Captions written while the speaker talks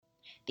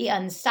The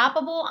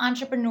Unstoppable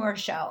Entrepreneur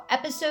Show,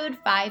 episode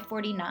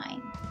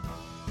 549.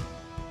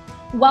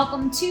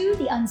 Welcome to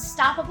the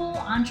Unstoppable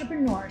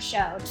Entrepreneur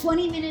Show,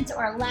 20 minutes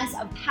or less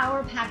of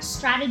power-packed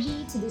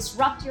strategy to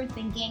disrupt your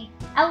thinking,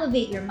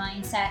 elevate your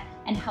mindset,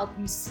 and help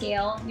you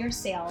scale your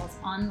sales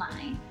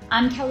online.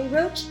 I'm Kelly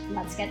Roach.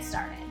 Let's get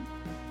started.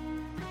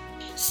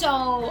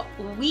 So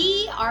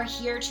we are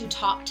here to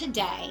talk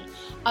today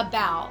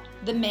about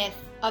the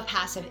myth of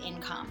passive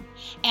income.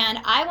 And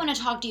I want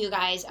to talk to you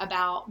guys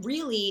about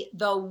really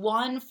the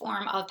one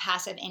form of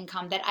passive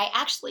income that I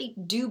actually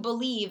do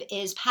believe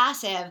is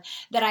passive,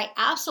 that I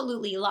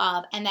absolutely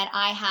love, and that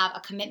I have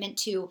a commitment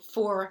to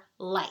for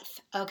life,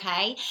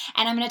 okay?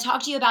 And I'm going to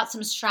talk to you about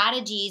some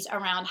strategies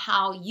around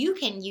how you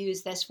can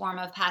use this form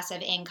of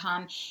passive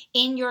income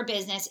in your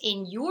business,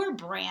 in your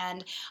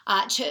brand,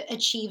 to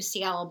achieve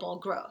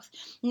scalable growth.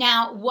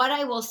 Now, what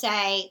I will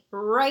say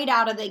right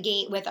out of the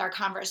gate with our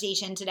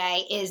conversation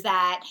today is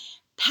that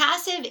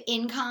passive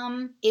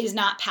income is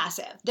not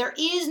passive. There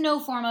is no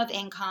form of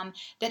income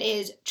that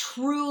is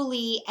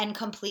truly and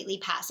completely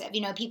passive.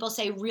 You know, people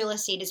say real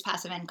estate is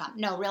passive income.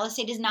 No, real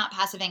estate is not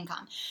passive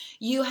income.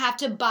 You have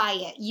to buy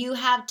it. You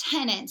have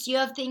tenants. You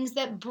have things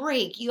that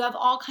break. You have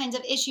all kinds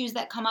of issues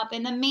that come up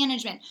in the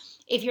management.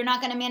 If you're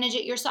not going to manage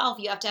it yourself,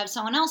 you have to have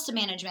someone else to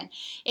manage it.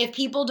 If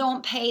people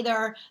don't pay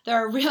their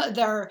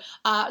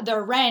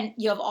rent,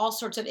 you have all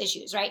sorts of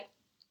issues, right?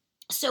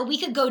 So we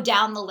could go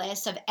down the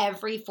list of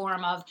every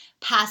form of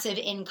passive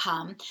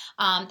income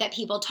that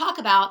people talk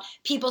about.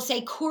 People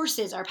say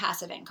courses are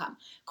passive income.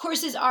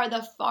 Courses are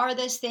the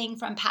farthest thing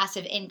from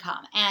passive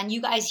income. And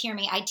you guys hear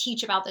me, I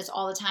teach about this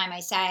all the time. I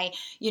say,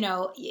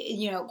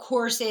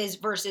 courses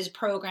versus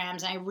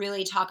programs. And I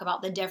really talk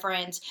about the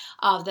difference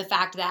of the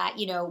fact that,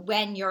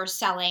 when you're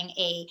selling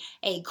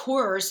a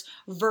course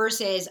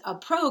versus a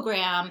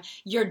program,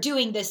 you're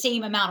doing the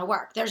same amount of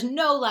work. There's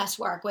no less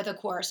work with a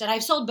course. And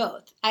I've sold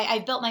both.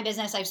 I've built my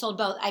business. I've sold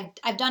both.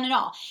 I've done it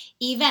all.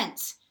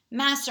 Events,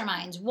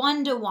 masterminds,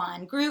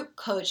 one-to-one, group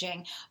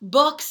coaching,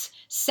 books,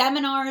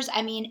 seminars.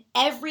 I mean,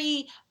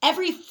 every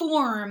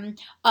form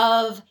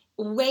of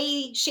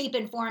way, shape,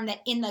 and form that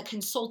in the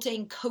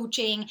consulting,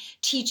 coaching,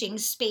 teaching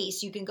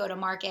space you can go to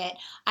market,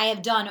 I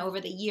have done over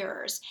the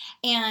years.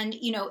 And,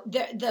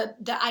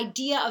 the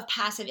idea of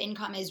passive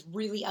income is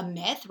really a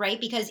myth,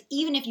 right? Because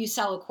even if you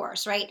sell a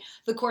course, right,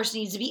 the course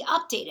needs to be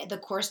updated. The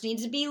course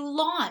needs to be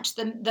launched.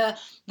 The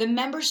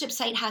membership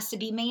site has to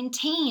be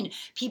maintained.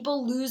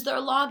 People lose their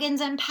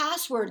logins and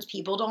passwords.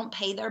 People don't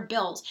pay their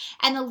bills.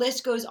 And the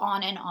list goes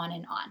on and on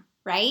and on.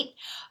 Right?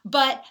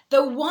 But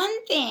the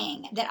one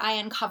thing that I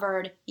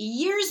uncovered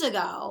years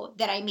ago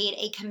that I made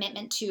a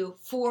commitment to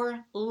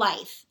for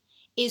life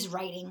is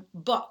writing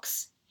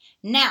books.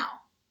 Now,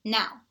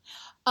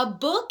 a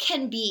book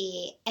can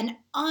be an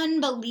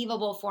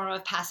unbelievable form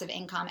of passive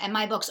income, and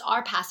my books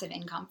are passive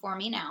income for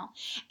me now.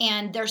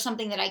 And there's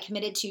something that I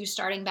committed to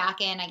starting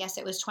back in, I guess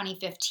it was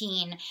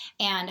 2015,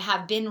 and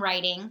have been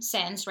writing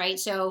since, right?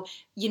 So,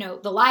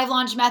 the live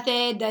launch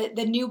method,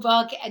 the new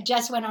book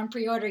just went on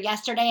pre-order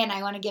yesterday, and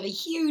I want to give a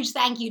huge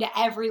thank you to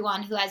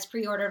everyone who has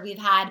pre-ordered. We've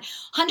had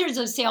hundreds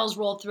of sales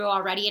roll through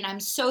already, and I'm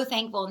so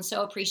thankful and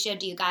so appreciative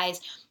to you guys.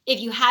 If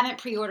you haven't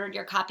pre-ordered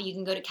your copy, you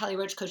can go to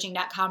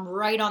kellyroachcoaching.com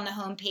right on the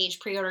homepage,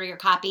 pre-order your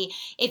copy.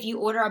 If you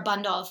order a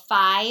bundle of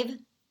 5,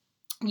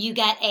 you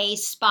get a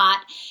spot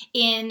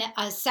in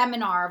a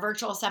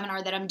virtual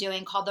seminar that I'm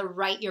doing called the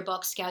Write Your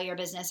Book, Scale Your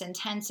Business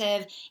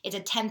Intensive. It's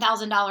a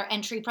 $10,000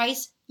 entry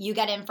price. You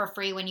get in for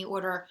free when you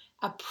order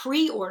a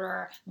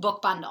pre-order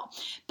book bundle.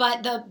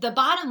 But the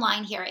bottom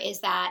line here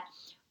is that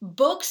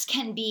books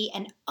can be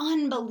an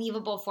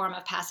unbelievable form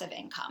of passive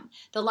income.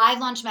 The Live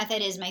Launch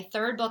Method is my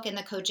 3rd book in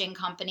the coaching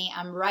company.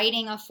 I'm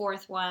writing a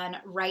 4th one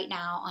right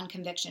now on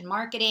conviction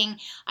marketing.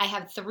 I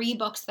have 3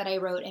 books that I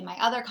wrote in my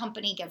other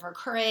company, Give Her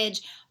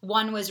Courage.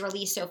 1 was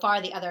released so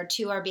far. The other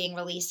 2 are being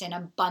released in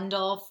a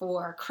bundle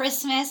for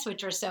Christmas,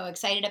 which we're so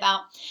excited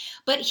about.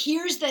 But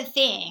here's the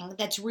thing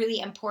that's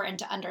really important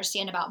to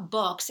understand about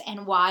books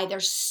and why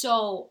they're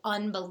so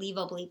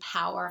unbelievably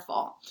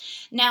powerful.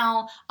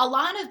 Now, a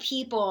lot of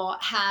people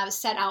have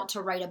set out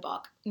to write a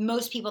book.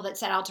 Most people that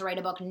set out to write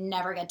a book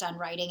never get done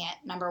writing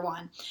it, number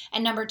 1.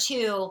 And number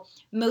 2,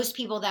 most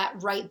people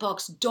that write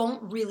books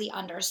don't really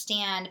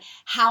understand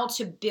how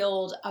to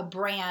build a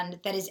brand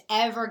that is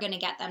ever going to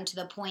get them to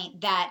the point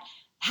that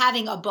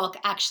having a book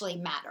actually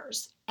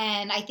matters.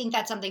 And I think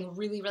that's something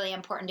really, really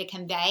important to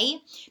convey,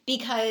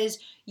 because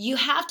you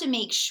have to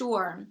make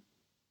sure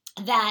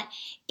that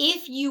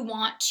if you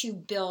want to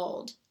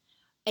build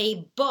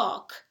a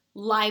book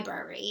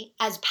library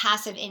as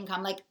passive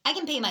income, like I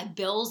can pay my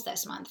bills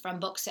this month from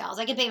book sales.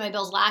 I can pay my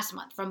bills last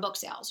month from book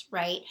sales,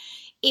 right?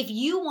 If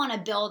you want to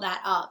build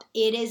that up,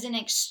 it is an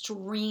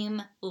extreme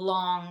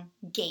long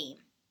game.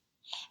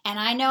 And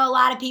I know a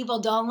lot of people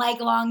don't like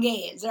long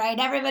games, right?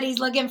 Everybody's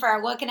looking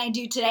for, what can I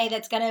do today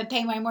that's going to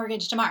pay my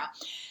mortgage tomorrow?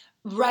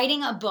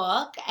 Writing a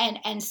book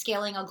and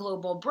scaling a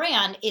global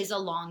brand is a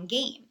long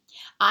game.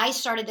 I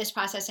started this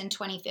process in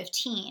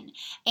 2015,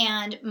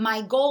 and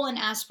my goal and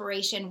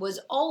aspiration was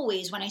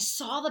always, when I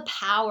saw the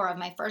power of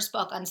my first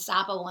book,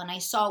 Unstoppable, and I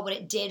saw what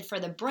it did for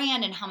the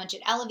brand and how much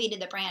it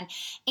elevated the brand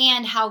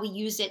and how we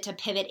used it to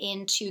pivot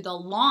into the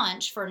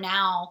launch for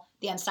now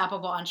the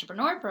Unstoppable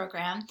Entrepreneur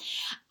Program,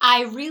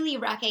 I really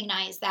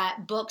recognize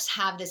that books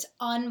have this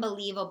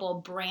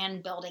unbelievable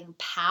brand building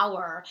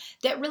power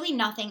that really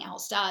nothing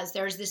else does.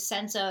 There's this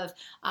sense of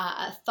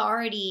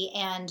authority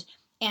and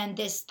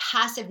this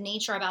passive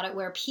nature about it,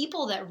 where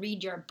people that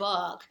read your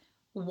book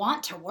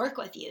want to work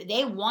with you.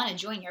 They want to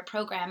join your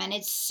program. And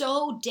it's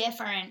so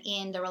different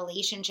in the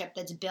relationship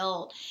that's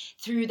built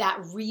through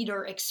that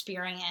reader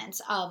experience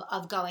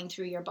of going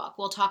through your book.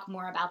 We'll talk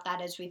more about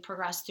that as we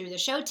progress through the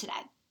show today.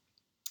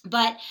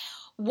 But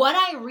what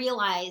I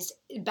realized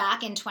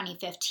back in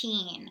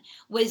 2015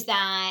 was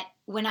that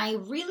when I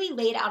really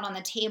laid out on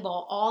the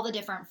table all the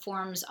different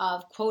forms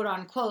of quote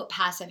unquote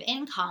passive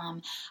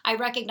income, I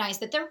recognized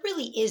that there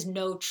really is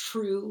no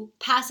true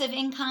passive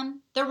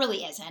income. There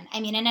really isn't. I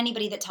mean, and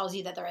anybody that tells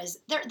you that there is,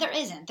 there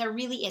isn't. There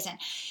really isn't.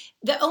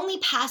 The only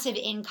passive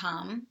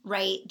income,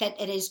 right, that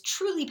it is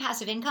truly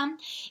passive income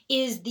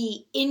is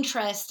the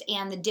interest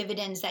and the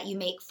dividends that you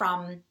make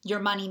from your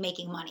money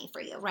making money for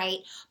you, right?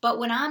 But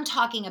when I'm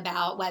talking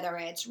about whether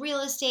it's real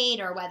estate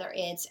or whether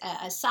it's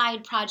a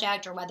side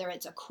project or whether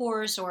it's a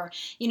course or,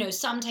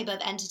 some type of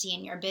entity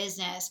in your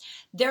business,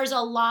 there's a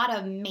lot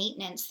of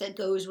maintenance that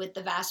goes with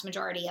the vast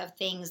majority of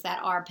things that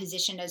are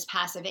positioned as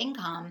passive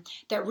income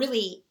that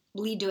really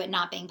lead to it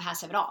not being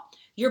passive at all.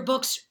 Your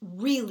books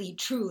really,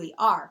 truly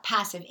are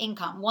passive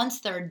income. Once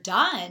they're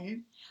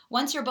done,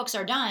 once your books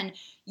are done,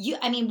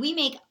 we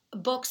make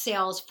book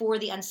sales for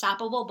the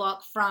Unstoppable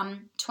book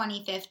from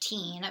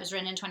 2015. That was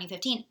written in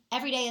 2015,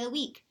 every day of the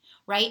week,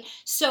 right?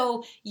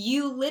 So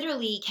you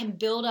literally can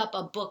build up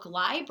a book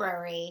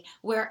library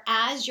where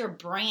as your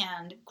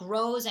brand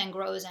grows and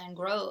grows and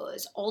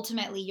grows,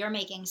 ultimately you're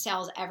making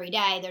sales every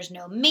day. There's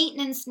no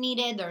maintenance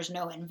needed. There's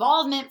no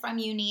involvement from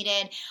you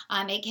needed.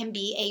 It can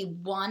be a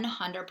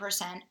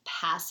 100%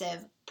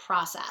 passive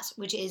process,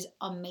 which is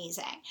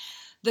amazing.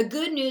 The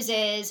good news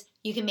is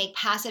you can make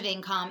passive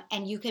income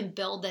and you can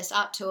build this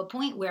up to a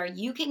point where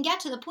you can get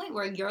to the point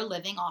where you're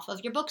living off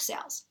of your book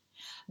sales.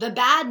 The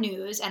bad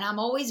news, and I'm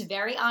always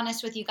very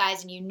honest with you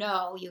guys, and you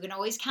can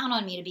always count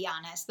on me to be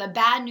honest. The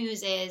bad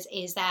news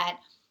is that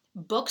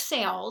book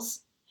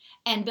sales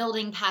and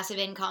building passive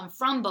income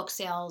from book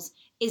sales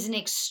is an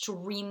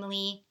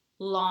extremely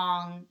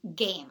long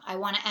game. I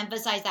want to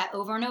emphasize that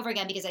over and over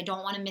again because I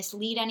don't want to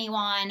mislead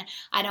anyone.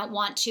 I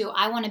want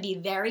to be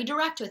very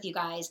direct with you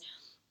guys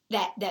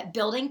that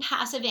building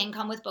passive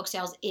income with book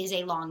sales is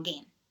a long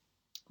game.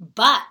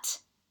 But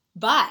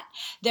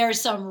there's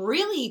some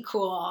really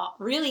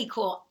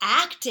cool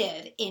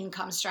active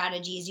income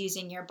strategies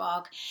using your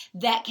book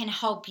that can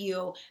help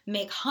you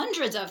make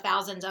hundreds of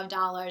thousands of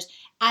dollars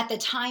at the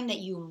time that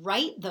you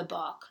write the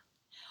book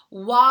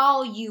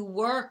while you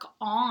work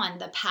on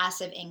the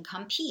passive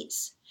income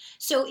piece.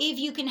 So if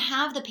you can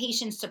have the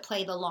patience to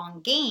play the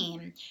long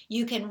game,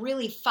 you can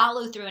really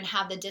follow through and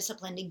have the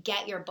discipline to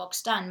get your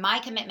books done. My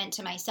commitment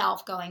to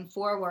myself going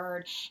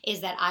forward is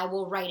that I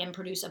will write and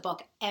produce a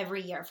book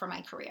every year for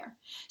my career.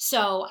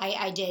 So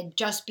I did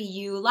Just Be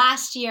You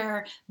last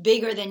year,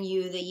 Bigger Than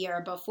You the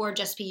year before.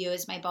 Just Be You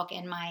is my book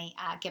in my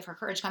Give Her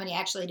Courage company. I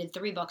actually did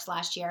 3 books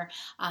last year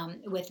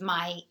with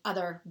my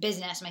other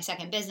business, my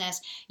second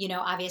business.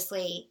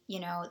 Obviously,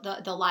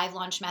 the live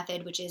launch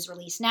method, which is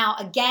released now.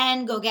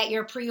 Again, go get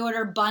your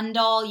pre-order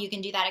bundle. You can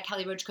do that at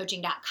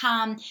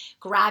kellyroachcoaching.com.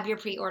 Grab your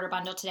pre-order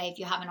bundle today if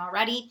you haven't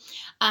already.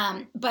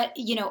 But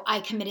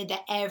I committed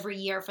that every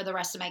year for the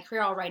rest of my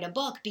career, I'll write a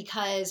book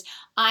because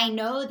I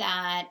know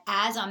that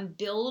as I'm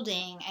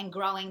building and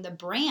growing the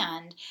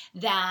brand,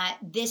 that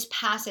this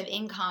passive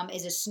income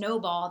is a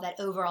snowball that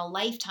over a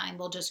lifetime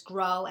will just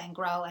grow and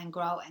grow and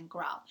grow and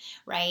grow,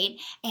 right?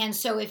 And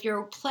so if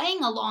you're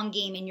playing a long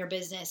game in your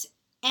business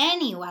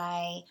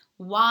anyway,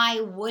 why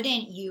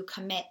wouldn't you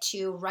commit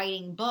to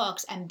writing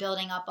books and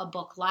building up a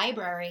book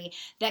library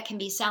that can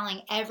be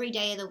selling every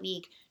day of the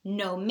week?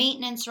 No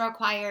maintenance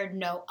required,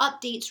 no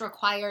updates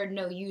required,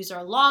 no user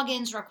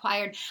logins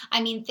required.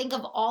 Think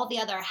of all the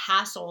other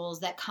hassles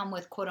that come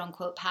with quote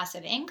unquote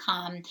passive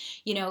income.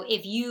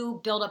 If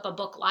you build up a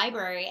book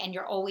library and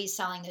you're always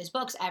selling those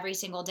books every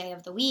single day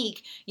of the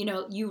week,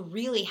 you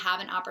really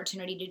have an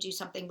opportunity to do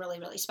something really,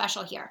 really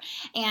special here.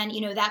 And,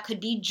 that could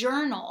be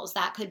journals,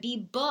 that could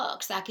be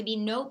books, that could be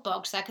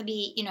notebooks, that could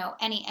be,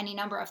 any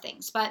number of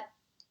things. But,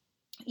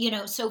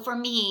 so for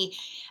me,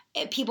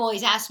 people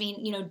always ask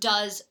me,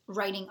 does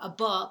writing a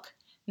book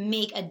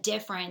make a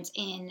difference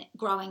in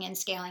growing and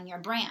scaling your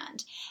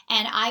brand?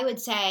 And I would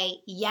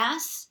say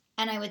yes,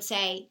 and I would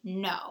say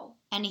no.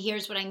 And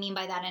here's what I mean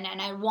by that.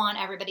 And I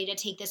want everybody to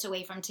take this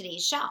away from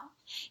today's show.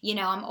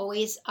 I'm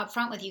always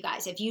upfront with you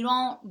guys. If you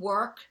don't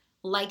work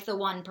like the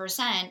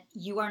 1%,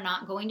 you are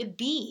not going to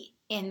be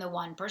in the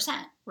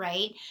 1%,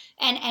 right?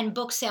 And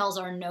book sales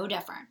are no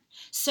different.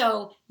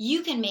 So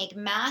you can make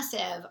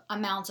massive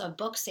amounts of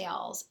book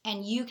sales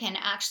and you can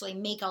actually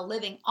make a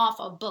living off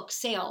of book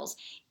sales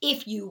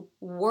if you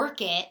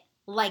work it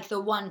like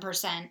the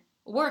 1%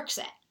 works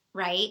it,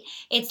 right?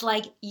 It's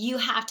like you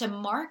have to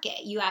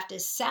market, you have to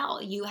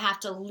sell, you have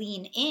to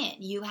lean in,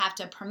 you have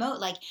to promote,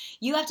 like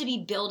you have to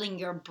be building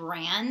your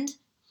brand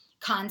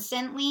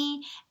constantly,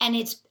 and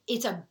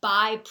it's a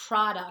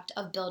byproduct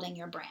of building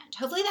your brand.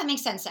 Hopefully that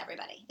makes sense to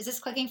everybody. Is this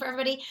clicking for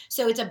everybody?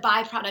 So it's a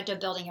byproduct of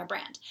building your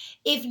brand.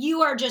 If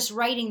you are just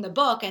writing the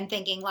book and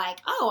thinking like,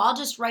 oh, I'll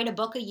just write a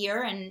book a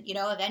year and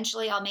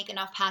eventually I'll make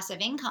enough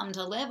passive income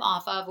to live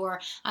off of, or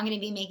I'm going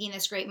to be making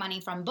this great money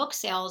from book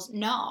sales,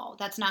 no,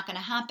 that's not going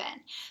to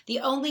happen.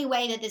 The only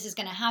way that this is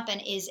going to happen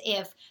is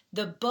if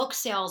the book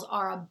sales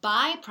are a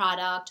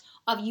byproduct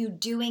of you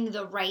doing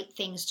the right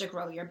things to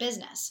grow your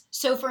business.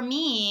 So for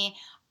me,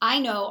 I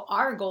know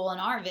our goal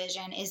and our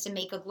vision is to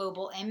make a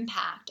global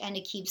impact and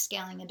to keep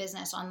scaling the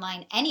business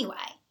online anyway.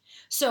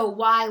 So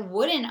why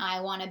wouldn't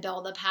I want to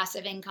build a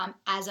passive income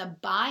as a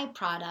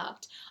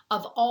byproduct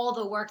of all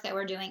the work that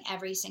we're doing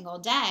every single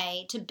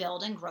day to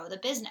build and grow the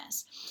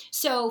business?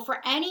 So for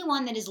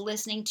anyone that is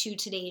listening to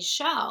today's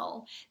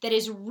show that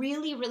is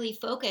really, really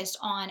focused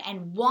on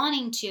and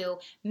wanting to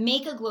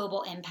make a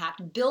global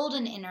impact, build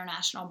an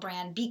international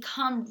brand,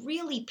 become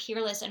really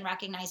peerless and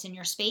recognized in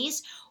your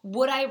space,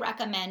 would I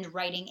recommend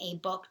writing a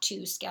book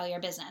to scale your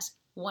business?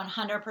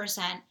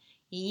 100%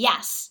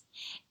 yes.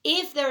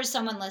 If there is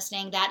someone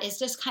listening that is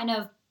just kind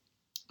of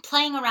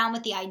playing around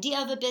with the idea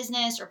of a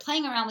business or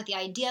playing around with the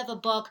idea of a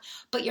book,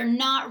 but you're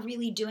not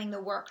really doing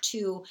the work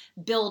to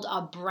build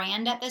a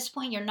brand at this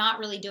point, you're not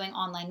really doing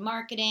online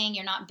marketing,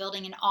 you're not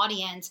building an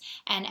audience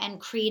and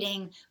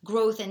creating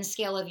growth and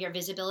scale of your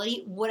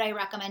visibility, would I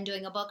recommend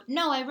doing a book?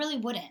 No, I really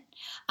wouldn't,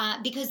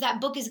 because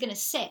that book is going to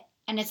sit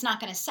and it's not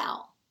going to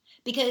sell,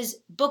 because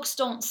books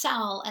don't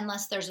sell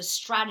unless there's a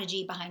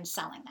strategy behind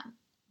selling them.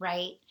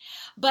 Right?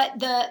 But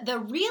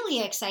the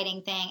really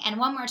exciting thing, and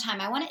one more time,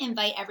 I want to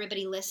invite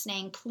everybody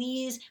listening,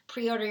 please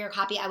pre-order your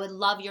copy. I would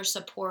love your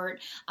support.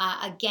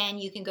 Again,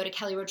 you can go to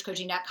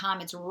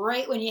kellyroachcoaching.com. It's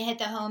right when you hit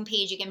the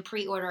homepage, you can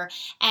pre-order.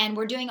 And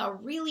we're doing a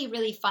really,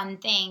 really fun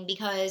thing,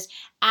 because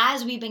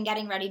as we've been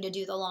getting ready to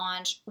do the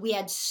launch, we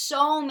had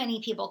so many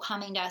people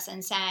coming to us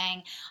and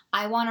saying,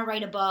 I want to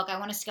write a book. I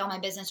want to scale my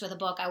business with a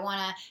book. I want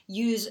to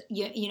use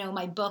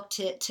my book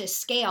to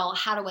scale.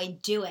 How do I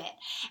do it?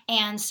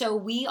 And so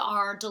we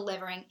are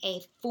delivering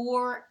a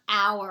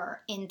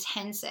 4-hour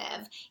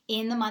intensive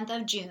in the month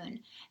of June.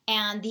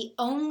 And the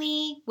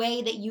only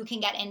way that you can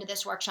get into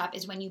this workshop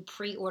is when you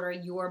pre-order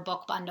your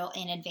book bundle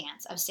in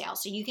advance of sale.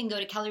 So you can go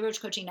to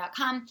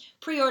kellyroachcoaching.com,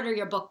 pre-order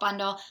your book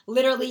bundle.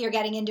 Literally, you're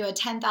getting into a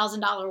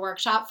 $10,000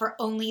 workshop for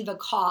only the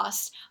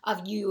cost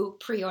of you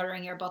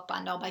pre-ordering your book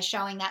bundle. By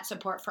showing that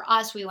support for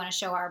us, we want to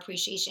show our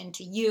appreciation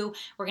to you.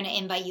 We're going to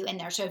invite you in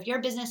there. So if you're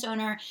a business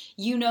owner,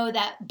 you know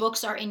that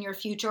books are in your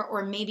future,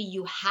 or maybe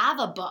you have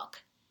a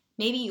book.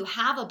 Maybe you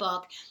have a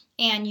book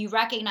and you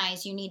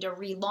recognize you need to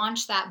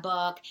relaunch that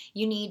book.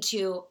 You need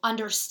to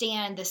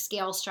understand the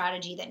scale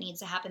strategy that needs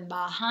to happen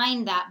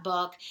behind that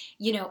book.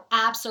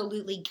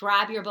 Absolutely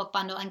grab your book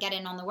bundle and get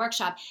in on the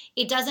workshop.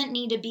 It doesn't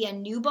need to be a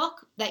new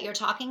book that you're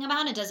talking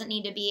about. It doesn't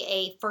need to be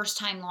a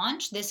first-time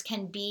launch. This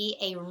can be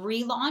a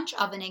relaunch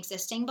of an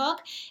existing book.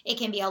 It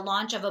can be a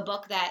launch of a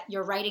book that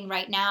you're writing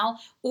right now,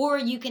 or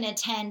you can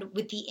attend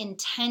with the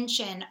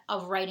intention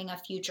of writing a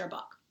future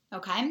book.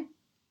 Okay?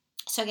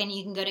 So again,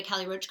 you can go to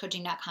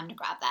kellyroachcoaching.com to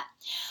grab that.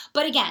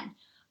 But again,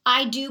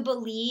 I do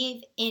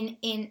believe in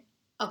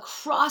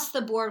across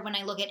the board, when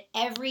I look at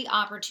every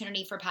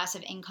opportunity for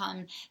passive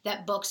income,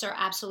 that books are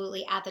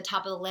absolutely at the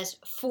top of the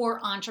list for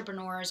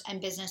entrepreneurs and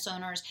business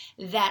owners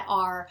that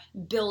are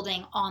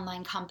building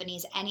online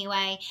companies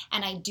anyway.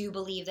 And I do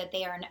believe that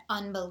they are an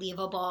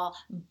unbelievable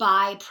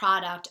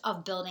byproduct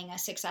of building a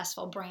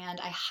successful brand.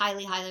 I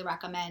highly, highly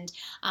recommend.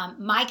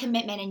 My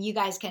commitment, and you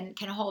guys can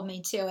hold me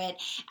to it,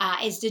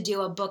 is to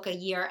do a book a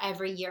year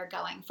every year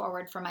going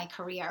forward for my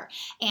career.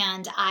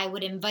 And I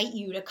would invite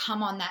you to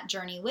come on that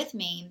journey with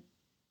me,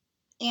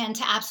 and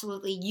to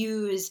absolutely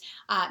use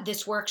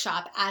this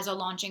workshop as a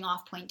launching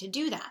off point to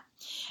do that.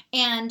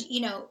 And,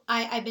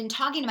 I've been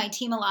talking to my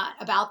team a lot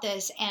about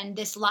this, and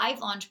this live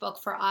launch book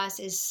for us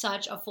is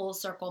such a full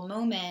circle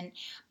moment,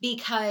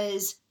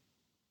 because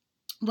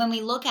when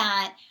we look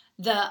at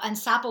the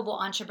Unstoppable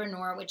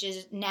Entrepreneur, which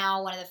is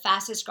now one of the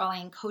fastest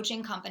growing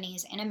coaching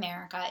companies in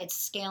America, it's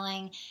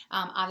scaling.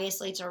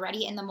 Obviously, it's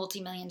already in the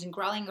multi-millions and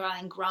growing.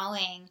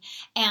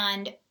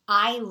 And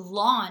I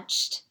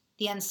launched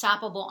the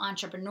Unstoppable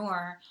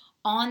Entrepreneur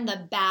on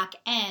the back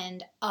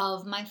end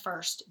of my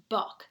first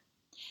book.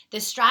 The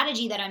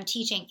strategy that I'm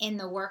teaching in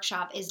the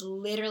workshop is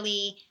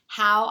literally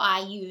how I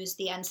use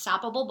the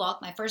Unstoppable book,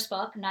 my first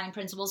book, 9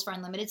 Principles for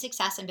Unlimited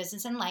Success in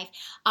Business and Life.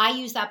 I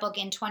used that book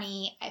in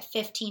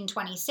 2015,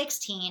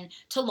 2016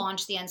 to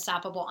launch the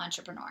Unstoppable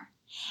Entrepreneur.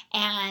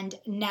 And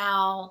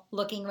now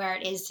looking where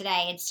it is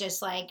today, it's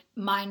just like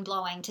mind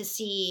blowing to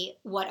see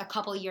what a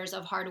couple years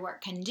of hard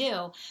work can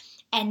do.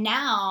 And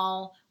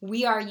now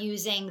we are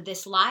using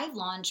this live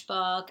launch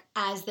book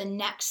as the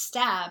next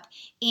step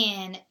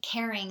in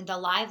carrying the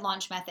live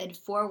launch method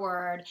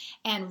forward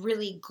and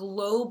really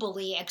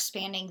globally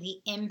expanding the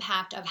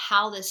impact of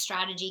how this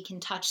strategy can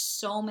touch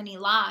so many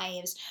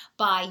lives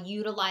by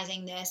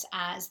utilizing this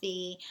as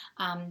the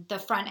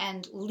front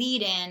end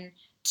lead in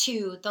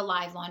to the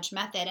live launch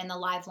method and the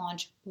live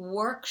launch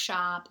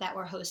workshop that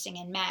we're hosting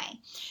in May.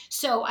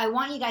 So I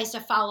want you guys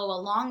to follow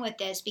along with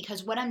this,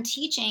 because what I'm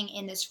teaching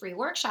in this free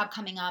workshop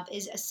coming up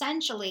is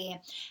essentially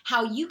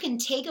how you can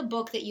take a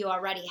book that you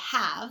already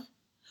have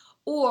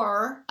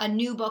or a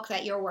new book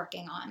that you're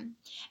working on,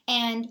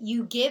 and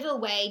you give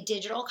away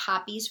digital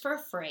copies for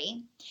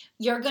free.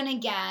 You're going to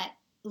get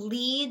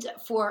leads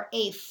for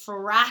a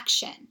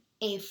fraction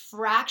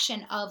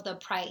of the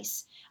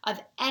price of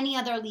any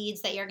other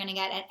leads that you're going to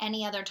get at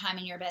any other time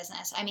in your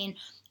business. I mean,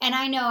 and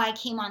I know I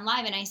came on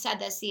live and I said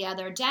this the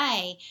other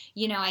day,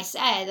 I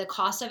said the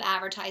cost of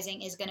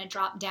advertising is going to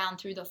drop down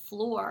through the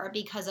floor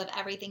because of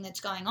everything that's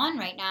going on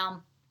right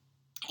now.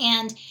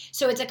 And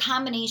so it's a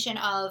combination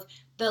of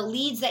the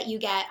leads that you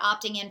get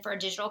opting in for a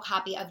digital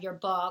copy of your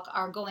book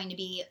are going to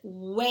be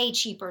way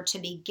cheaper to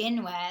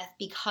begin with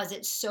because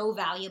it's so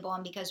valuable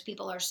and because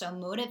people are so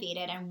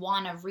motivated and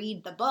want to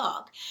read the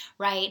book,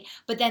 right?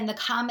 But then the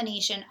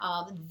combination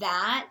of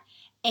that,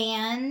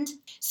 and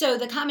so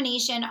the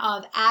combination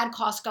of ad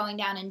costs going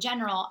down in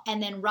general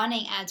and then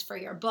running ads for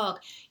your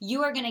book,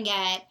 you are going to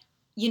get,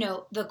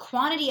 the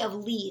quantity of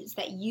leads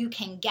that you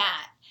can get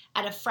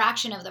at a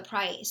fraction of the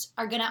price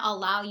are going to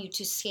allow you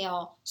to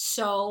scale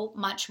so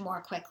much more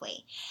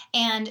quickly.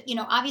 And,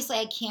 obviously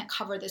I can't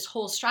cover this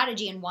whole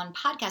strategy in one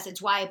podcast.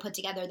 It's why I put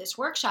together this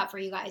workshop for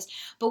you guys.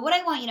 But what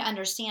I want you to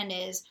understand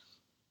is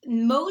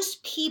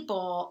most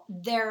people,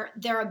 their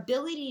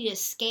ability to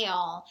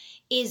scale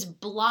is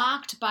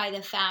blocked by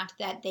the fact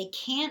that they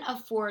can't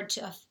afford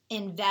to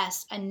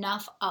invest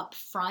enough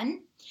upfront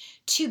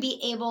to be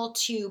able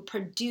to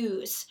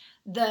produce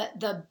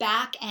the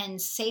back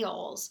end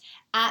sales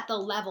at the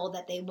level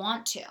that they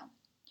want to.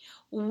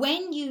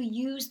 When you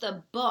use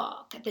the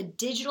book, the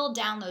digital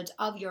downloads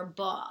of your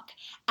book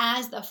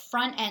as the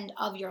front end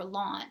of your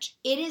launch,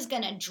 it is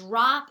going to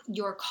drop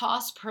your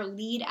cost per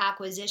lead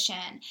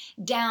acquisition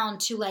down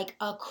to like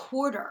a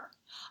quarter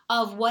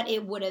of what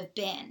it would have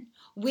been,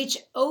 which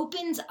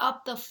opens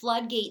up the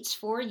floodgates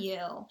for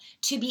you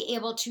to be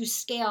able to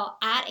scale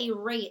at a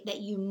rate that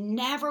you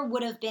never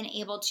would have been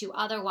able to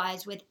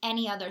otherwise with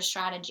any other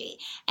strategy.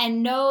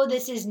 And no,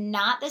 this is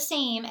not the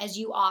same as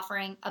you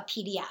offering a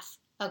PDF.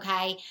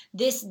 Okay,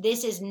 this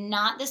is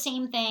not the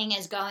same thing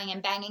as going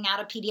and banging out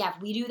a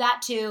PDF. We do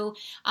that too,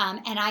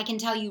 and I can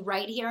tell you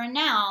right here and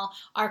now,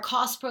 our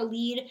cost per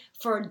lead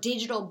for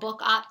digital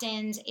book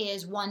opt-ins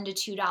is $1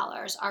 to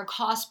 $2. Our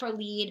cost per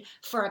lead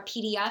for a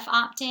PDF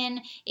opt-in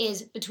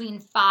is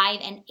between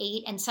 $5 and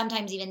 $8, and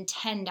sometimes even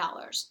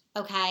 $10.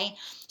 Okay,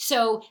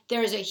 so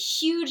there's a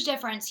huge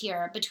difference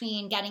here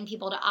between getting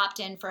people to opt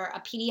in for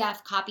a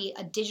PDF copy,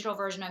 a digital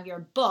version of your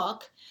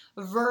book,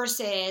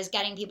 versus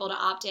getting people to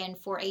opt in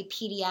for a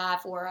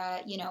PDF or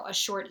a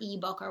short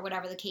ebook or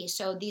whatever the case.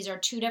 So these are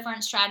two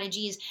different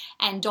strategies,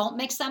 and don't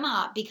mix them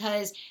up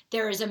because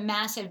there is a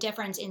massive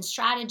difference in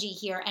strategy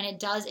here, and it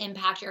does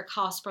impact your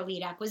cost per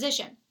lead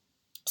acquisition.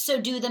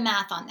 So do the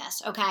math on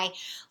this, okay?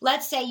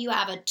 Let's say you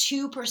have a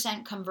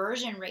 2%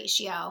 conversion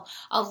ratio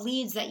of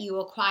leads that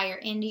you acquire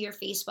into your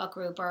Facebook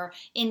group or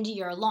into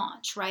your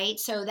launch, right?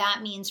 So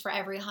that means for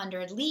every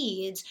 100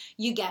 leads,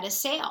 you get a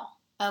sale.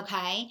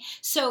 Okay,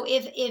 so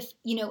if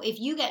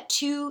you get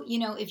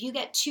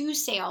two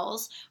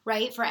sales,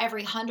 right, for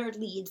every 100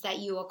 leads that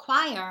you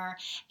acquire,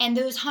 and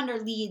those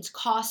 100 leads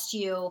cost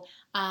you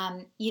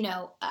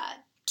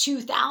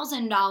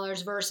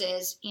 $2,000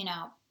 versus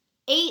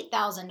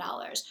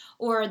 $8,000,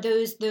 or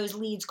those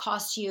leads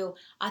cost you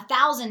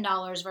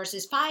 $1,000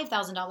 versus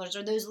 $5,000,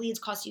 or those leads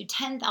cost you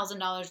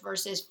 $10,000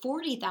 versus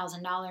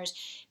 $40,000.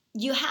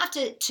 You have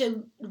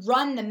to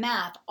run the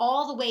math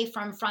all the way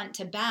from front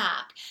to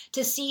back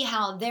to see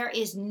how there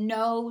is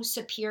no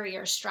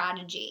superior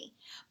strategy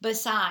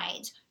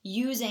besides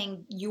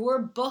using your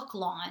book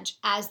launch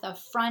as the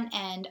front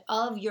end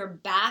of your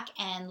back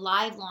end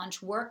live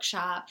launch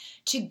workshop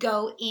to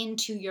go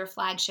into your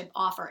flagship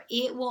offer.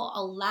 It will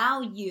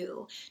allow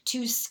you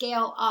to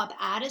scale up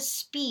at a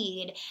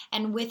speed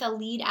and with a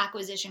lead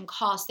acquisition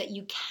cost that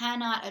you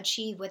cannot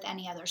achieve with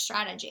any other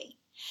strategy.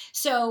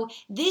 So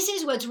this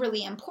is what's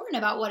really important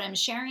about what I'm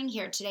sharing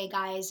here today,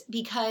 guys,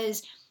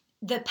 because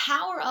the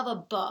power of a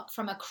book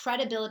from a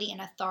credibility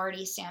and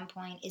authority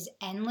standpoint is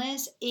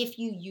endless if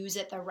you use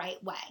it the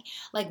right way.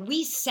 Like,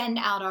 we send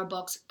out our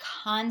books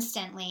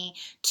constantly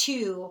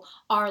to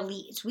our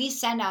leads. We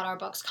send out our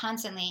books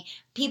constantly.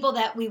 People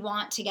that we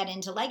want to get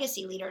into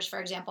legacy leaders, for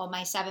example,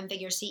 my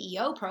 7-figure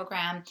CEO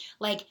program,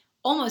 like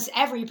almost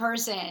every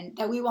person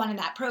that we want in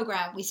that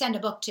program, we send a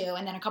book to,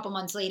 and then a couple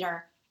months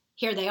later,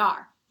 here they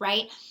are.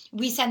 right?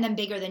 We send them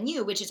Bigger Than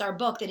You, which is our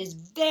book that is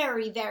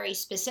very, very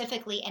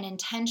specifically and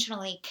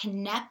intentionally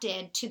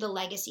connected to the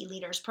Legacy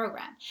Leaders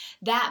program.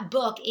 That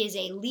book is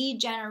a lead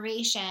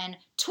generation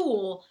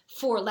tool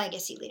for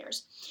legacy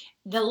leaders.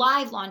 The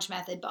Live Launch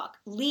Method book,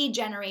 lead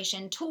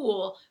generation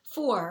tool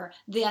for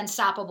the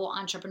Unstoppable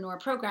Entrepreneur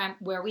program,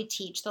 where we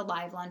teach the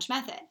Live Launch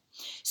Method.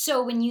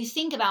 So when you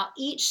think about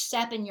each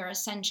step in your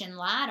ascension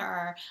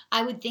ladder,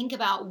 I would think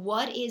about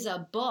what is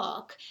a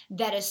book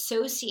that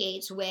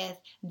associates with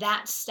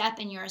that step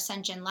in your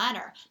ascension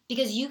ladder,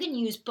 because you can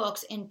use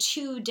books in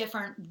two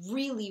different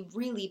really,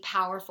 really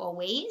powerful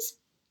ways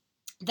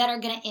that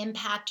are going to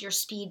impact your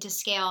speed to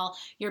scale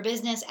your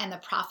business and the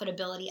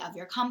profitability of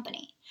your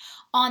company.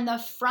 On the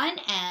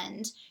front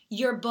end,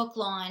 your book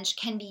launch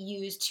can be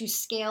used to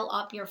scale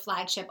up your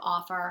flagship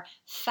offer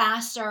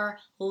faster,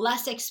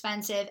 less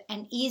expensive,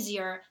 and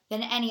easier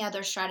than any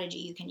other strategy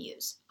you can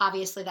use.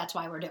 Obviously, that's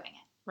why we're doing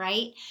it,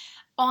 right?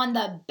 On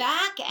the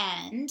back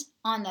end,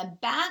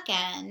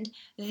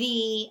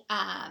 the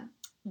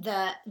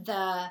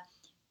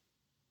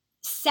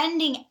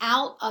sending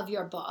out of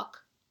your book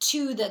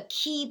to the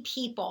key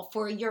people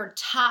for your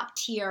top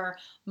tier,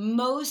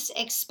 most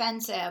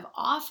expensive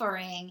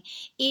offering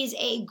is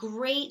a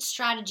great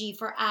strategy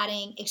for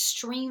adding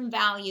extreme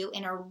value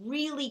in a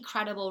really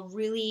credible,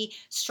 really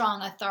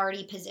strong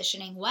authority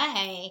positioning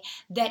way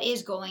that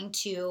is going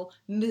to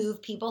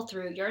move people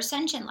through your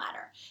ascension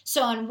ladder.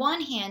 So on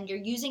one hand, you're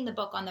using the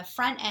book on the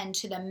front end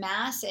to the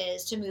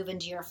masses to move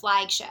into your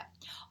flagship.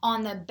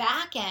 On the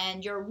back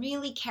end, you're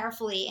really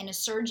carefully, in a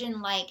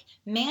surgeon-like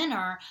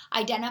manner,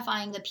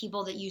 identifying the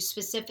people that you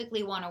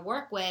specifically want to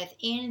work with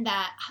in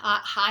that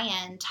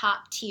high-end,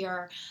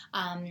 top-tier,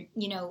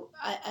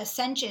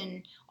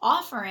 ascension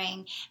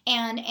offering,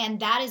 and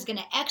that is going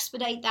to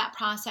expedite that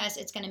process.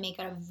 It's going to make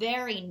it a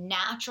very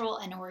natural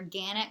and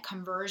organic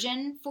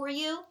conversion for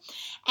you,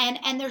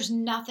 and there's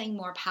nothing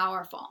more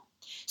powerful.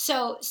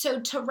 So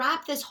to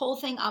wrap this whole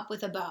thing up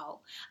with a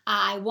bow,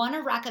 I want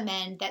to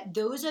recommend that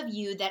those of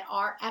you that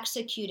are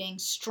executing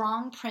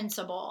strong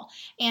principle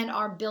and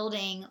are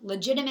building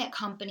legitimate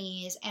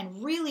companies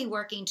and really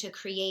working to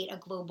create a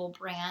global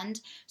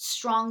brand,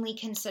 strongly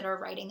consider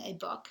writing a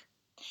book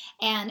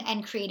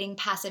and creating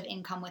passive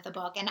income with a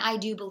book. And I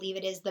do believe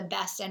it is the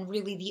best and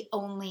really the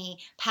only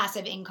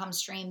passive income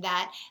stream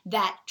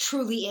that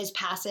truly is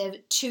passive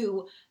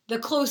to the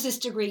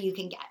closest degree you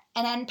can get.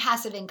 And then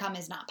passive income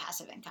is not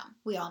passive income.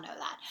 We all know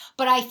that.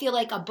 But I feel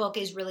like a book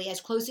is really as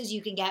close as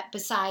you can get,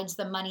 besides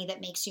the money that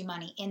makes you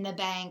money in the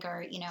bank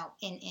or,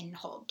 in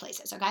hold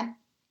places, okay?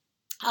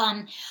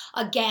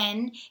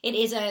 Again, it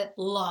is a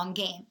long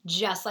game,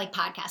 just like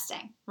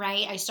podcasting,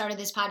 right? I started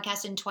this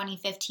podcast in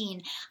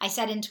 2015. I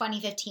said in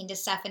 2015 to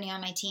Stephanie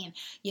on my team,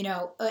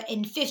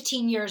 in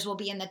 15 years, we'll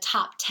be in the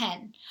top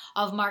 10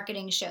 of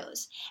marketing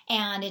shows.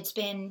 And it's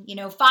been,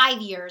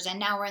 5 years, and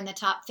now we're in the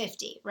top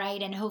 50,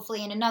 right? And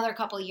hopefully in another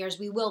couple of years,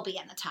 we will be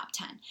in the top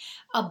 10.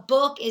 A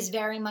book is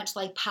very much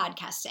like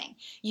podcasting.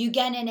 You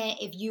get in it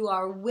if you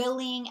are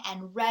willing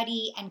and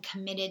ready and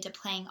committed to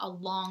playing a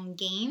long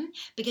game,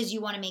 because you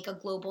want to make a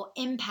global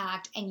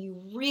impact and you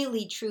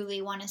really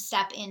truly want to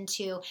step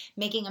into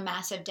making a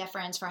massive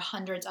difference for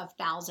hundreds of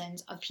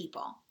thousands of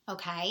people.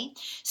 Okay,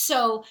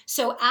 so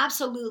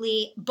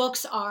absolutely,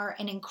 books are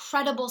an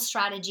incredible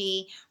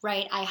strategy,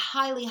 right? I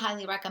highly,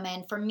 highly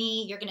recommend. For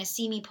me, you're going to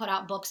see me put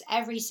out books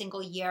every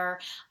single year.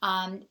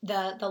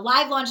 The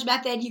Live Launch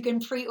Method you can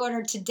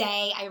pre-order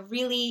today. I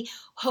really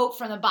hope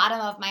from the bottom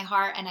of my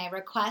heart, and I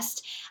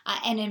request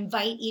and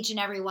invite each and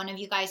every one of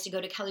you guys to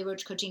go to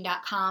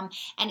kellyroachcoaching.com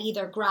and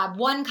either grab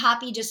one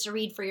copy just to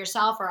read for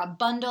yourself, or a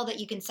bundle that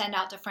you can send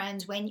out to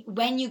friends.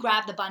 When you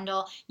grab the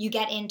bundle, you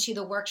get into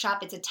the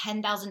workshop. It's a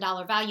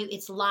 $10,000 value.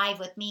 It's live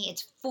with me.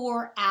 It's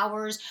 4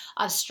 hours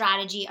of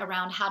strategy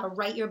around how to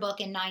write your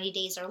book in 90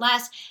 days or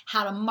less,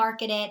 how to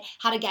market it,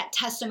 how to get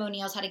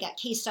testimonials, how to get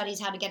case studies,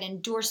 how to get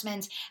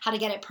endorsements, how to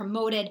get it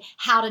promoted,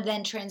 how to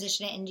then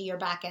transition it into your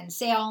back end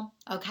sale.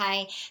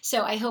 Okay.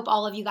 So I hope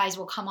all of you guys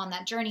will come on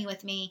that journey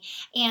with me.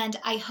 And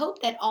I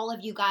hope that all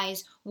of you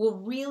guys will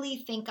really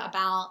think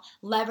about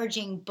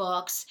leveraging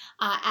books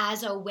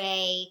as a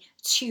way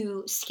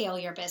to scale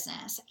your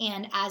business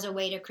and as a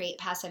way to create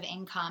passive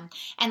income.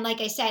 And like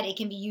I said, it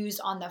can be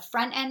used on the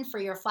front end for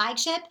your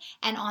flagship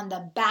and on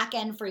the back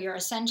end for your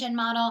ascension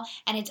model.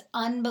 And it's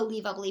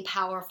unbelievably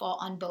powerful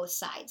on both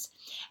sides.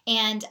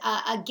 And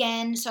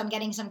again, so I'm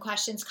getting some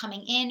questions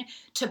coming in.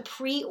 To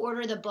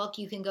pre-order the book,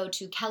 you can go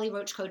to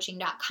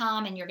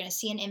kellyroachcoaching.com and you're going to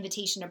see an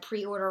invitation to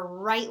pre-order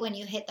right when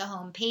you hit the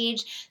home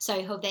page. So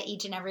I hope that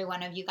each and every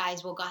one of you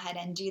guys will go ahead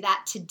and do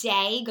that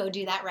today. Go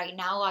do that right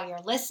now while you're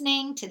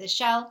listening to the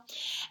show.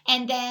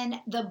 And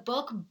then the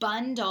book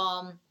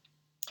bundle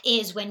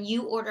is when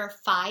you order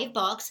 5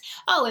 books.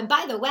 Oh, and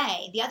by the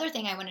way, the other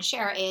thing I want to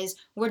share is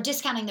we're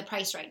discounting the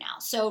price right now.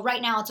 So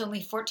right now it's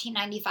only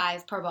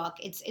 $14.95 per book.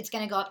 It's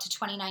going to go up to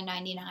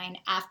 $29.99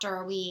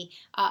 after we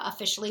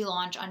officially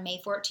launch on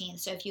May 14th.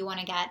 So if you want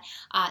to get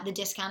the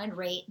discounted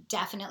rate,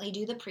 definitely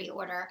do the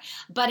pre-order.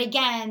 But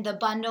again, the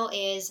bundle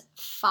is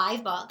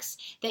 5 books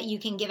that you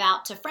can give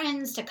out to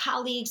friends, to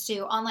colleagues,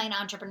 to online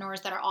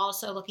entrepreneurs that are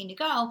also looking to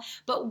go.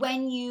 But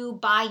when you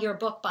buy your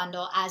book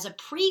bundle as a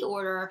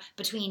pre-order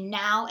between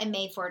now and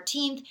May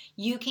 14th,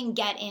 you can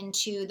get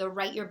into the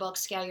Write Your Book,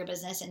 Scale Your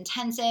Business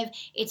Intensive.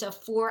 It's a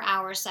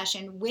 4-hour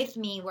session with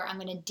me where I'm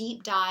going to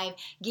deep dive,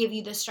 give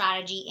you the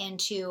strategy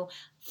into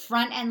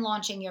front end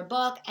launching your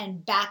book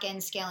and back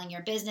end scaling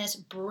your business,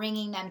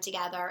 bringing them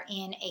together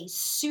in a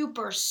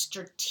super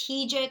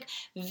strategic,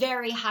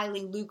 very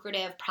highly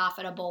lucrative,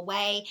 profitable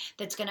way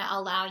that's going to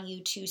allow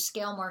you to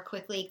scale more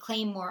quickly,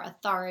 claim more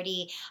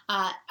authority,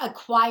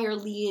 acquire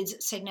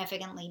leads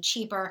significantly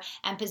cheaper,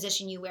 and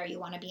position you where you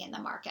want to be in the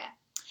market.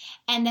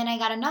 And then I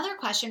got another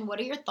question. What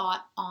are your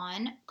thoughts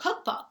on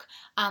cookbook?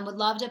 Would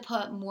love to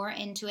put more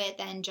into it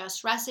than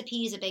just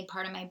recipes, a big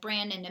part of my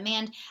brand and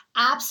demand.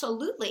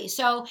 Absolutely.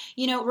 So,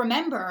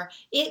 remember,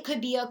 it could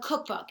be a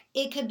cookbook.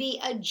 It could be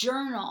a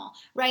journal,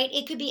 right?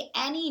 It could be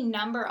any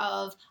number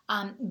of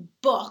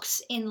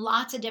books in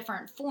lots of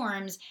different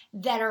forms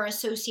that are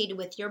associated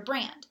with your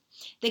brand.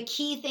 The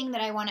key thing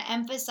that I want to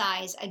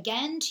emphasize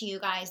again to you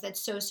guys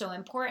that's so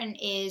important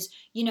is,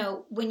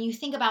 when you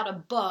think about a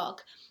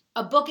book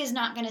is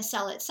not going to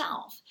sell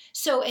itself.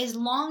 So as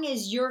long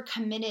as you're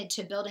committed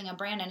to building a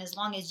brand and as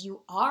long as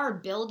you are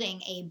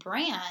building a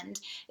brand,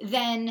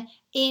 then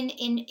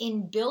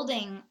in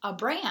building a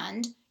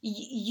brand,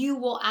 you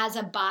will, as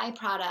a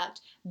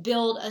byproduct,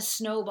 build a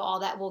snowball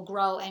that will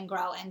grow and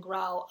grow and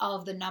grow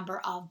of the number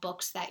of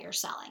books that you're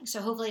selling.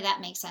 So hopefully that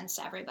makes sense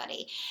to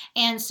everybody.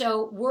 And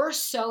so we're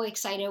so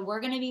excited. We're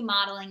going to be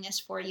modeling this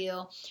for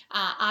you.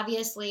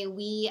 Obviously,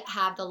 we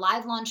have the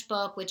live launch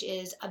book, which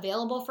is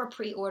available for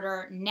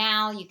pre-order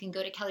now. You can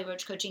go to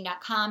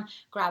kellyroachcoaching.com,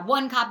 grab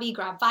 1 copy,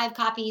 grab 5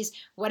 copies,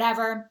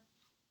 whatever.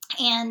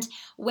 And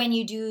when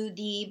you do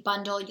the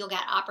bundle, you'll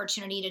get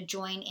opportunity to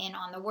join in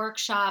on the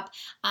workshop.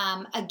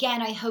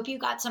 Again, I hope you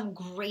got some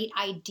great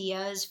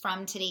ideas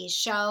from today's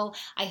show.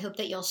 I hope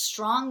that you'll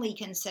strongly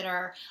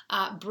consider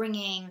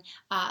leveraging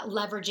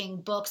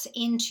books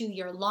into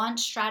your launch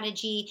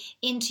strategy,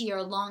 into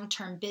your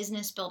long-term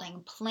business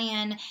building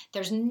plan.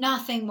 There's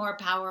nothing more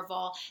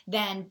powerful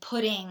than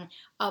putting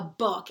a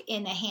book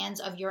in the hands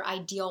of your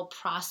ideal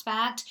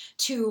prospect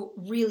to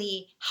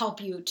really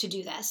help you to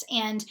do this.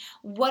 And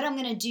what I'm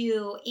going to do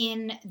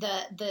in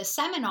the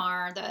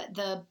seminar,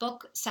 the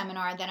book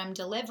seminar that I'm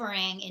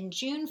delivering in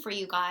June for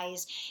you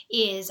guys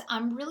is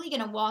I'm really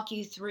going to walk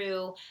you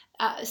through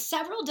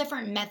several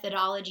different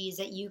methodologies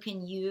that you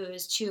can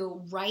use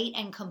to write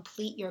and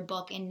complete your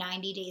book in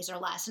 90 days or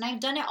less. And I've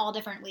done it all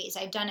different ways.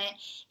 I've done it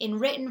in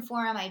written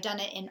form. I've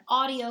done it in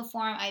audio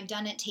form. I've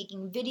done it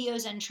taking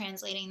videos and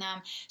translating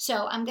them.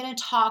 So I'm going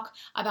to talk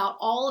about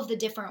all of the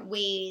different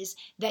ways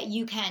that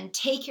you can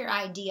take your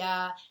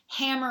idea,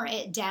 hammer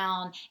it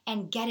down,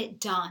 and get it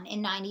done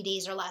in 90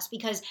 days or less.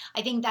 Because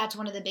I think that's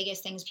one of the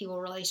biggest things people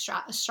really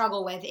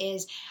struggle with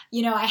is,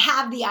 I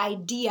have the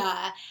idea.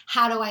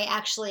 How do I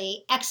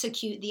actually execute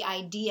the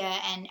idea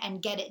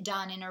and get it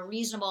done in a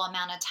reasonable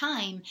amount of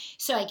time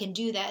so I can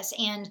do this?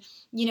 And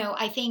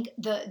I think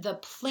the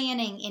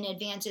planning in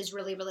advance is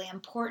really, really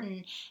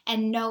important,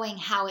 and knowing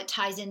how it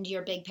ties into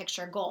your big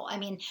picture goal. I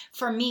mean,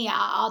 for me,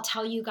 I'll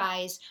tell you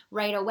guys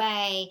right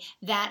away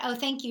that, oh,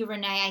 thank you,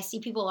 Renee. I see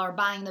people are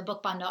buying the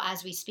book bundle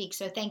as we speak.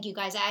 So thank you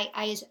guys.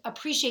 I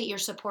appreciate your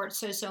support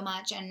so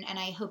much. And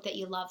I hope that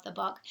you love the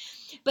book.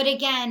 But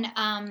again,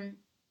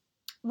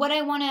 what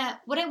I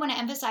want to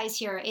emphasize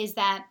here is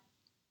that,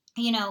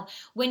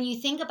 when you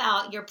think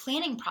about your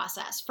planning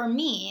process, for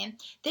me,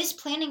 this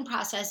planning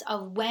process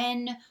of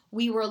when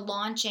we were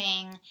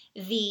launching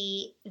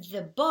the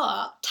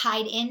book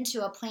tied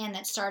into a plan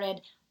that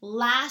started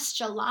last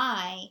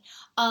July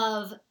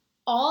of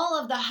all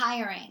of the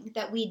hiring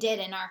that we did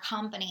in our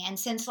company. And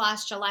since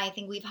last July, I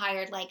think we've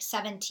hired like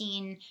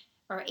 17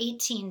 or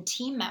 18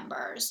 team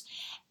members.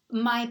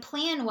 My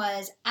plan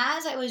was,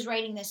 as I was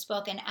writing this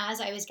book and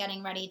as I was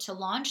getting ready to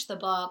launch the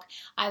book,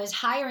 I was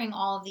hiring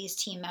all of these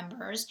team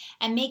members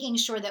and making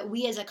sure that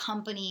we as a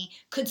company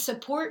could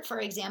support, for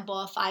example,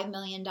 a $5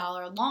 million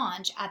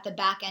launch at the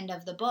back end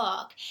of the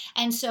book.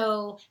 And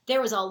so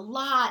there was a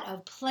lot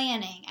of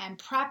planning and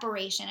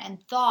preparation and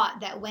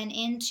thought that went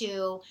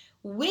into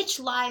which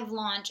live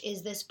launch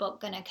is this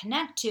book going to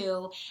connect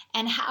to,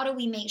 and how do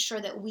we make sure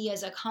that we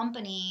as a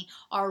company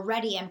are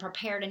ready and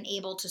prepared and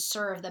able to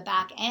serve the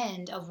back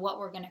end of what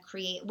we're going to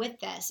create with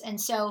this. And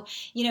so,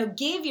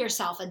 give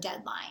yourself a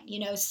deadline,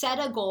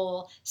 set a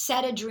goal,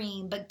 set a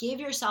dream, but give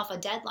yourself a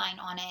deadline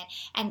on it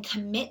and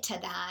commit to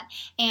that.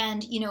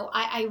 And,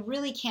 I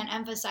really can't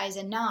emphasize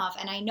enough,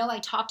 and I know I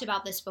talked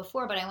about this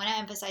before, but I want to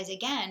emphasize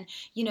again,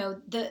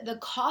 the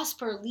cost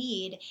per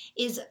lead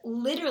is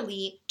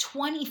literally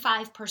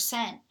 25%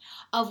 10%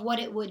 of what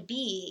it would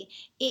be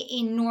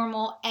in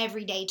normal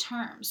everyday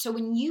terms. So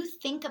when you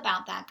think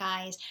about that,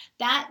 guys,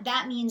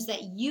 that means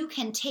that you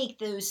can take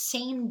those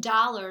same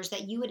dollars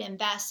that you would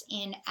invest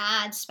in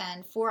ad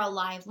spend for a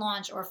live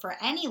launch or for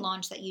any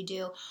launch that you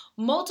do,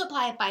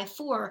 multiply it by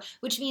 4,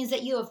 which means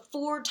that you have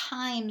 4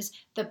 times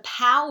the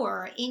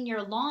power in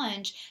your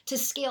launch to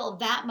scale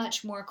that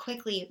much more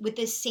quickly with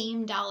the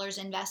same dollars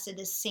invested,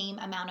 the same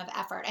amount of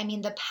effort. I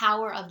mean, the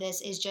power of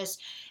this is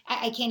just,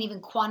 I can't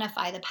even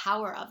quantify the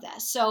power of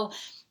this. So,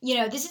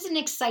 this is an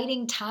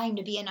exciting time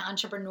to be an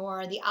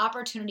entrepreneur. The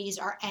opportunities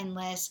are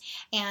endless,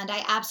 and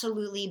I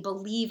absolutely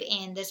believe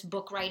in this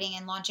book writing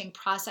and launching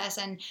process.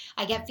 And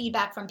I get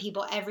feedback from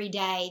people every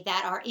day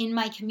that are in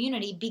my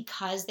community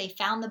because they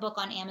found the book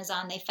on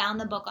Amazon, they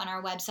found the book on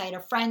our website,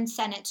 a friend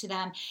sent it to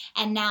them,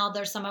 and now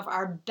they're some of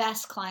our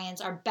best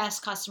clients, our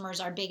best customers,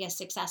 our biggest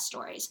success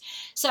stories.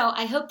 So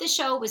I hope this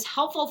show was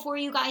helpful for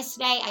you guys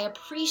today. I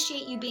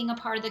appreciate you being a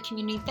part of the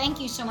community.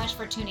 Thank you so much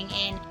for tuning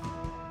in.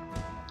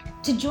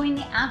 To join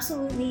the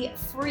absolutely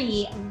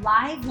free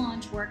live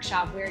launch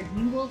workshop where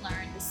you will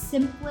learn the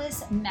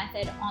simplest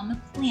method on the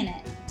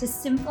planet to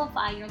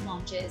simplify your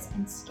launches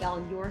and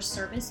scale your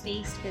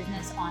service-based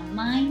business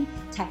online,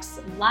 text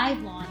live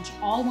launch,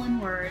 all one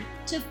word,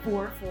 to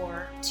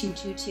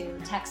 44222.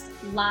 Text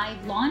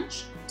live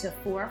launch to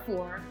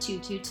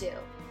 44222.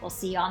 We'll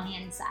see you on the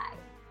inside.